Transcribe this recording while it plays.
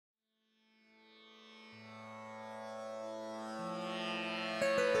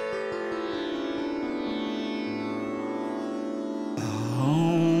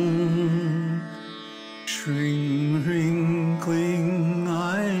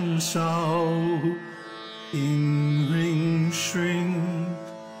sao in ring shring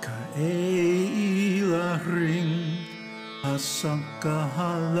ka la ring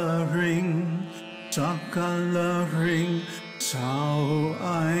asakahala ring sakala ring sao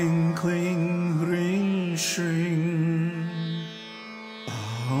ein kling ring shring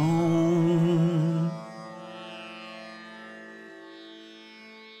aham.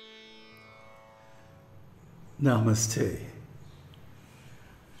 Namaste.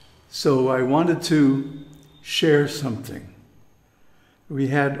 So I wanted to share something. We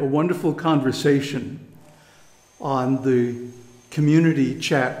had a wonderful conversation on the community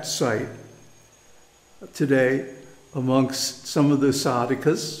chat site today amongst some of the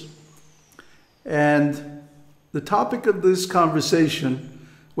sadhakas. And the topic of this conversation,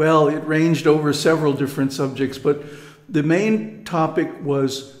 well, it ranged over several different subjects, but the main topic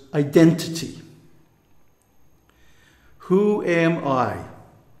was identity. Who am I?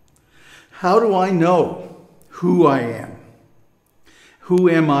 How do I know who I am? Who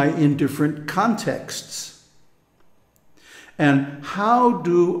am I in different contexts? And how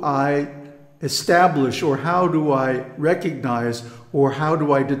do I establish, or how do I recognize, or how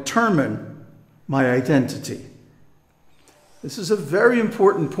do I determine my identity? This is a very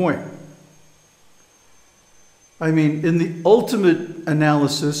important point. I mean, in the ultimate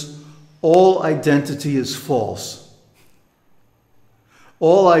analysis, all identity is false.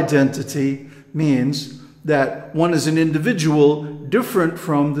 All identity means that one is an individual different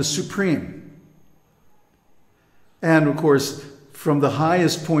from the Supreme. And of course, from the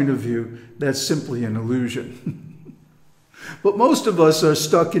highest point of view, that's simply an illusion. But most of us are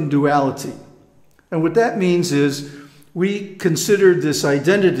stuck in duality. And what that means is we consider this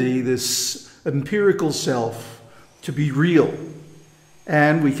identity, this empirical self, to be real.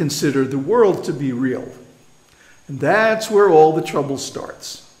 And we consider the world to be real. And that's where all the trouble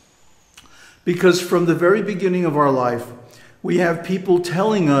starts. Because from the very beginning of our life, we have people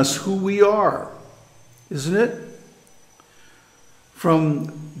telling us who we are, isn't it?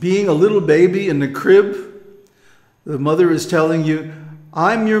 From being a little baby in the crib, the mother is telling you,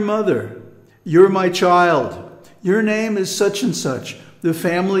 I'm your mother, you're my child, your name is such and such, the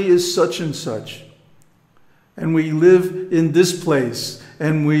family is such and such. And we live in this place,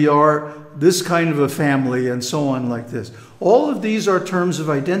 and we are this kind of a family, and so on like this. All of these are terms of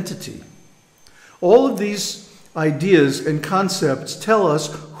identity. All of these ideas and concepts tell us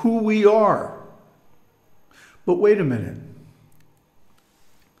who we are. But wait a minute.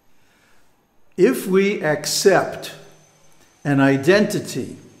 If we accept an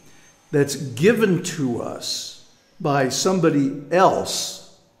identity that's given to us by somebody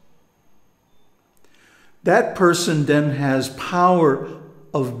else, that person then has power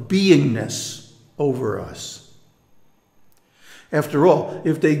of beingness over us. After all,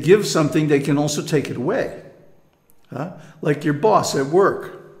 if they give something, they can also take it away. Like your boss at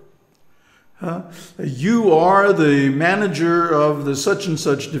work. You are the manager of the such and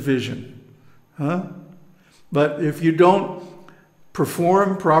such division. But if you don't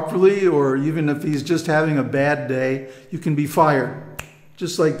perform properly, or even if he's just having a bad day, you can be fired.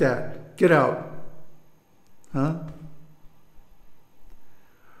 Just like that. Get out.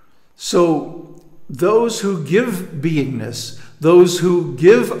 So those who give beingness, those who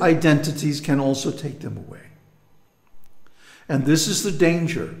give identities, can also take them away. And this is the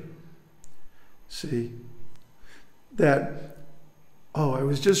danger. See, that, I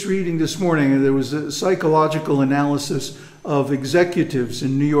was just reading this morning, and there was a psychological analysis of executives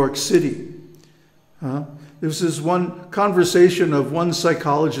in New York City. There was this one conversation of one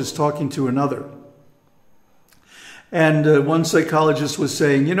psychologist talking to another. And one psychologist was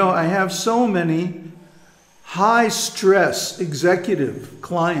saying, I have so many high-stress executive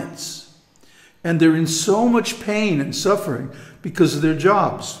clients, and they're in so much pain and suffering because of their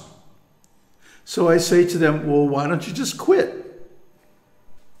jobs. So I say to them, well, why don't you just quit?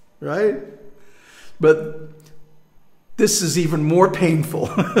 Right? But this is even more painful.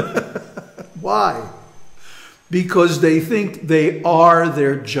 Why? Because they think they are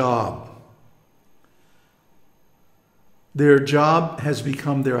their job. Their job has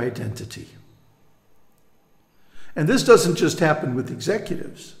become their identity. And this doesn't just happen with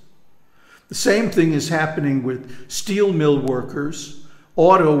executives. The same thing is happening with steel mill workers,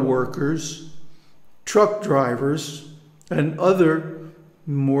 auto workers, truck drivers, and other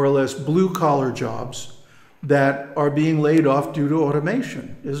more or less blue-collar jobs that are being laid off due to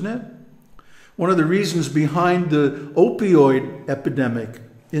automation, isn't it? One of the reasons behind the opioid epidemic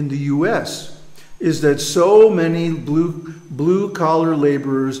in the US is that so many blue-collar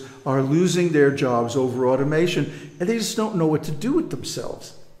laborers are losing their jobs over automation, and they just don't know what to do with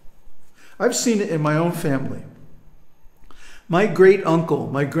themselves. I've seen it in my own family. My great uncle,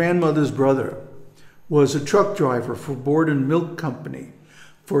 my grandmother's brother, was a truck driver for Board and Milk Company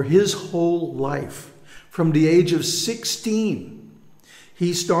for his whole life. From the age of 16,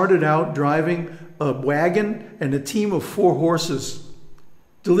 he started out driving a wagon and a team of 4 horses,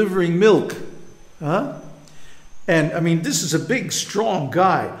 delivering milk. And I mean, this is a big, strong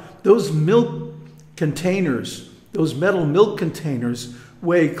guy. Those milk containers, those metal milk containers,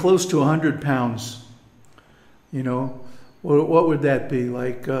 weigh close to 100 pounds. You know, what would that be?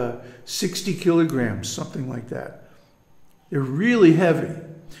 Like 60 kilograms, something like that. They're really heavy.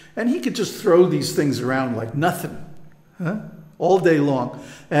 And he could just throw these things around like nothing, all day long.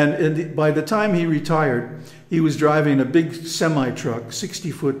 And by the time he retired, he was driving a big semi-truck,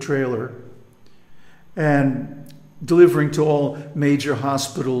 60-foot trailer, and delivering to all major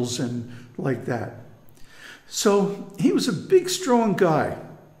hospitals and like that. So he was a big, strong guy.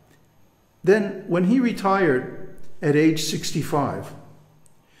 Then when he retired at age 65,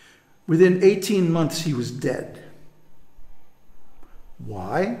 within 18 months he was dead.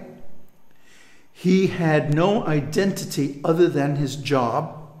 Why? He had no identity other than his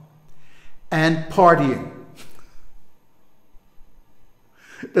job and partying.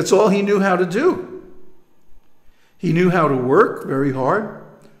 That's all he knew how to do. He knew how to work very hard,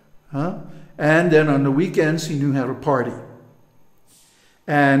 and then on the weekends he knew how to party.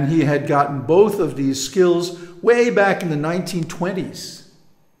 And he had gotten both of these skills way back in the 1920s.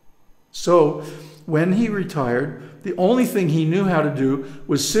 So when he retired, the only thing he knew how to do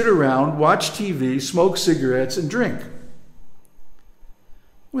was sit around, watch TV, smoke cigarettes, and drink.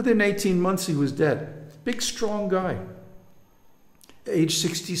 Within 18 months, he was dead. Big, strong guy. Age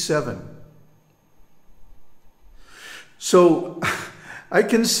 67. So I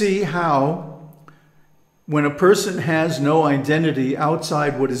can see how when a person has no identity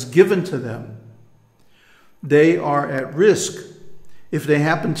outside what is given to them, they are at risk if they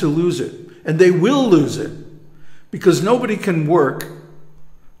happen to lose it. And they will lose it. Because nobody can work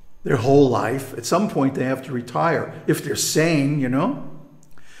their whole life. At some point they have to retire, if they're sane, you know.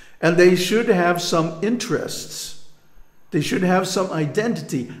 And they should have some interests. They should have some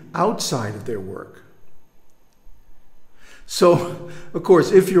identity outside of their work. So, of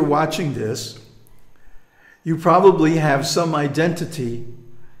course, if you're watching this, you probably have some identity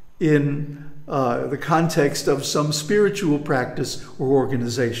in the context of some spiritual practice or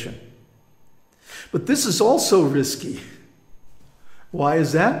organization. But this is also risky. Why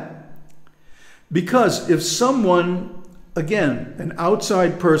is that? Because if someone, again, an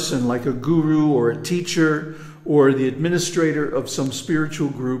outside person like a guru or a teacher or the administrator of some spiritual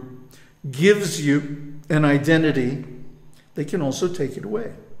group gives you an identity, they can also take it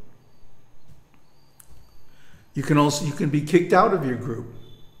away. You can be kicked out of your group,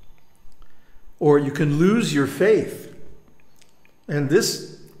 or you can lose your faith. And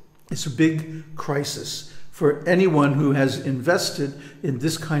this is a big crisis for anyone who has invested in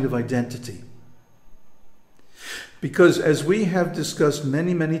this kind of identity. Because as we have discussed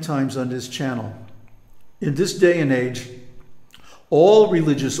many, many times on this channel, in this day and age, all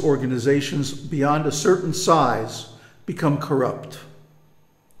religious organizations beyond a certain size become corrupt.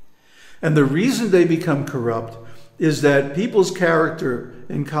 And the reason they become corrupt is that people's character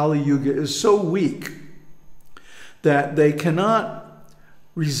in Kali Yuga is so weak that they cannot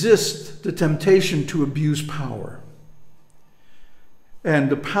resist the temptation to abuse power. And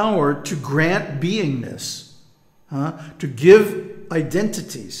the power to grant beingness, to give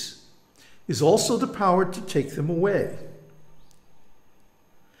identities, is also the power to take them away.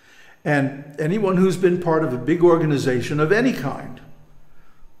 And anyone who's been part of a big organization of any kind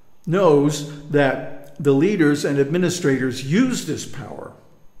knows that the leaders and administrators use this power,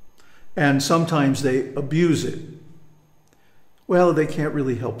 and sometimes they abuse it. Well, they can't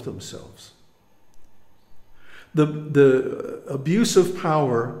really help themselves. The abuse of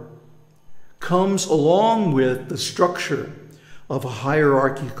power comes along with the structure of a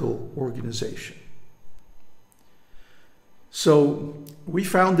hierarchical organization. So we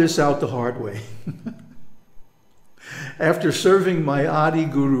found this out the hard way. After serving my Adi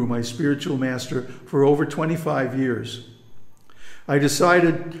Guru, my spiritual master, for over 25 years, I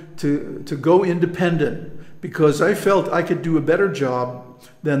decided to go independent because I felt I could do a better job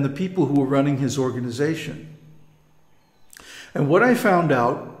than the people who were running his organization. And what I found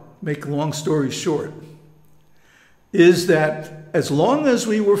out, make a long story short, is that as long as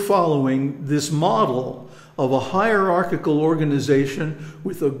we were following this model of a hierarchical organization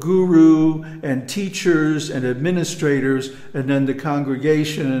with a guru and teachers and administrators and then the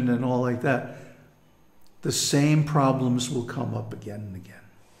congregation and all like that, the same problems will come up again and again.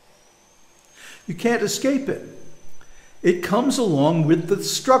 You can't escape it. It comes along with the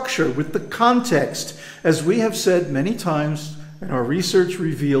structure, with the context. As we have said many times, and our research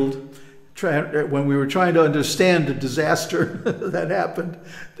revealed, when we were trying to understand the disaster that happened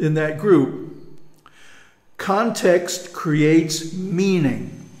in that group, context creates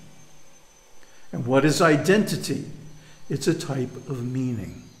meaning. And what is identity? It's a type of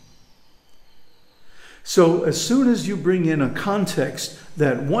meaning. So as soon as you bring in a context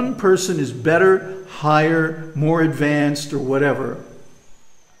that one person is better, higher, more advanced, or whatever,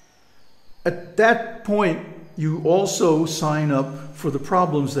 at that point, you also sign up for the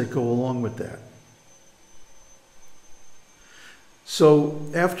problems that go along with that. So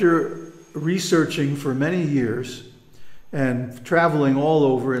after researching for many years and traveling all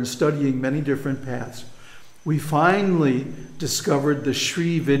over and studying many different paths, we finally discovered the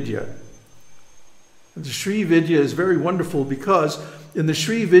Sri Vidya. The Sri Vidya is very wonderful because in the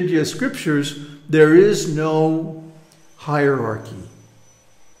Sri Vidya scriptures, there is no hierarchy.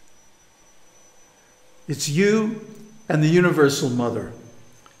 It's you and the Universal Mother.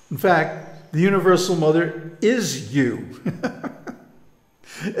 In fact, the Universal Mother is you.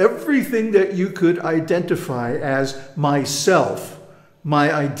 Everything that you could identify as myself,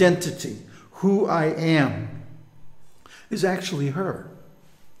 my identity, who I am, is actually her.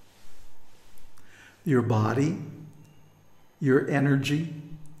 Your body, your energy,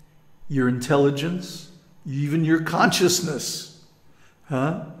 your intelligence, even your consciousness.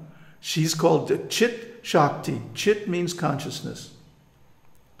 She's called Chit Shakti. Chit means consciousness.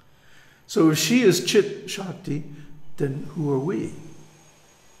 So if she is Chit Shakti, then who are we?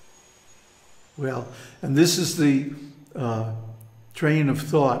 Well, and this is the train of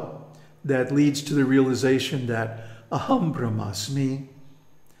thought that leads to the realization that aham brahmasmi,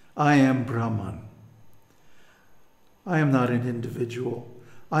 I am Brahman. I am not an individual.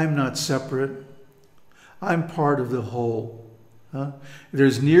 I am not separate. I'm part of the whole.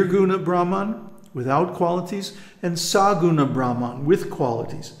 There's nirguna Brahman, without qualities, and saguna Brahman, with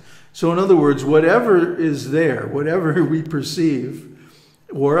qualities. So in other words, whatever is there, whatever we perceive,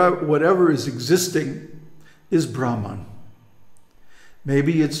 or whatever is existing, is Brahman.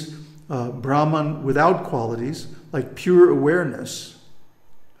 Maybe it's Brahman without qualities, like pure awareness,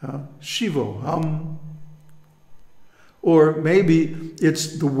 Shivoham. Or maybe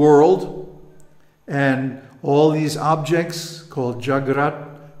it's the world and all these objects called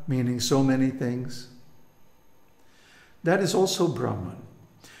Jagrat, meaning so many things. That is also Brahman.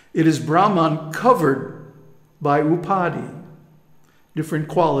 It is Brahman covered by Upadi, different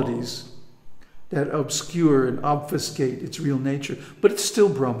qualities that obscure and obfuscate its real nature, but it's still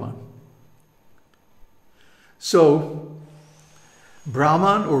Brahman. So,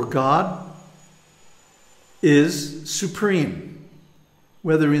 Brahman or God is supreme,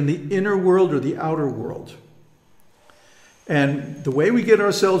 whether in the inner world or the outer world. And the way we get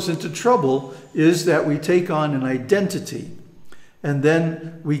ourselves into trouble is that we take on an identity, and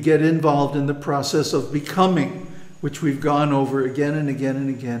then we get involved in the process of becoming, which we've gone over again and again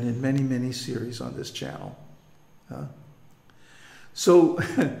and again in many, many series on this channel. So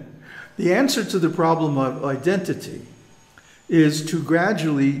the answer to the problem of identity is to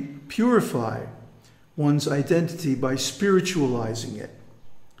gradually purify one's identity by spiritualizing it.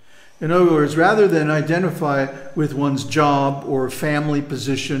 In other words, rather than identify with one's job or family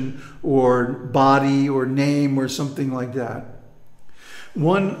position or body or name or something like that,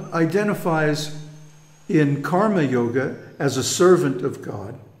 one identifies in karma yoga as a servant of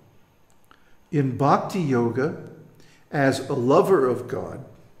God, in bhakti yoga as a lover of God,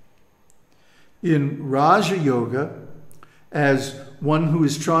 in raja yoga as one who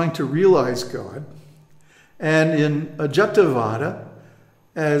is trying to realize God, and in ajatavada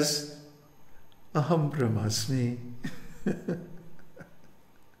as aham brahmasmi.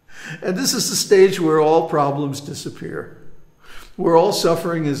 And this is the stage where all problems disappear, where all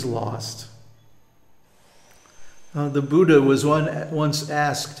suffering is lost. The Buddha was once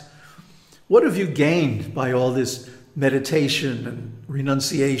asked, what have you gained by all this meditation and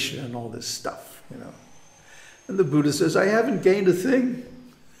renunciation and all this stuff? And the Buddha says, I haven't gained a thing.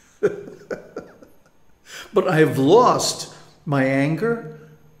 But I have lost my anger,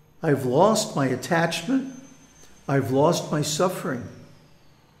 I've lost my attachment, I've lost my suffering,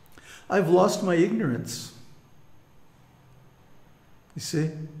 I've lost my ignorance. You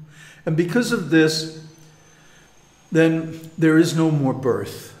see? And because of this, then there is no more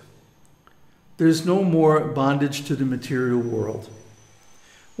birth. There's no more bondage to the material world.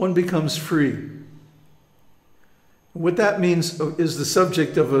 One becomes free. What that means is the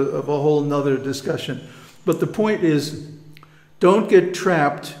subject of a whole nother discussion. But the point is, Don't get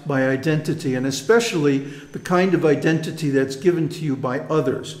trapped by identity, and especially the kind of identity that's given to you by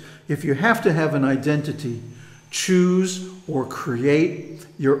others. If you have to have an identity, choose or create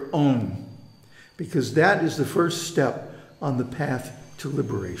your own, because that is the first step on the path to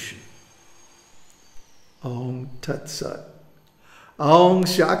liberation. Om Tat Sat. Om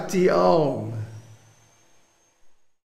Shakti Om.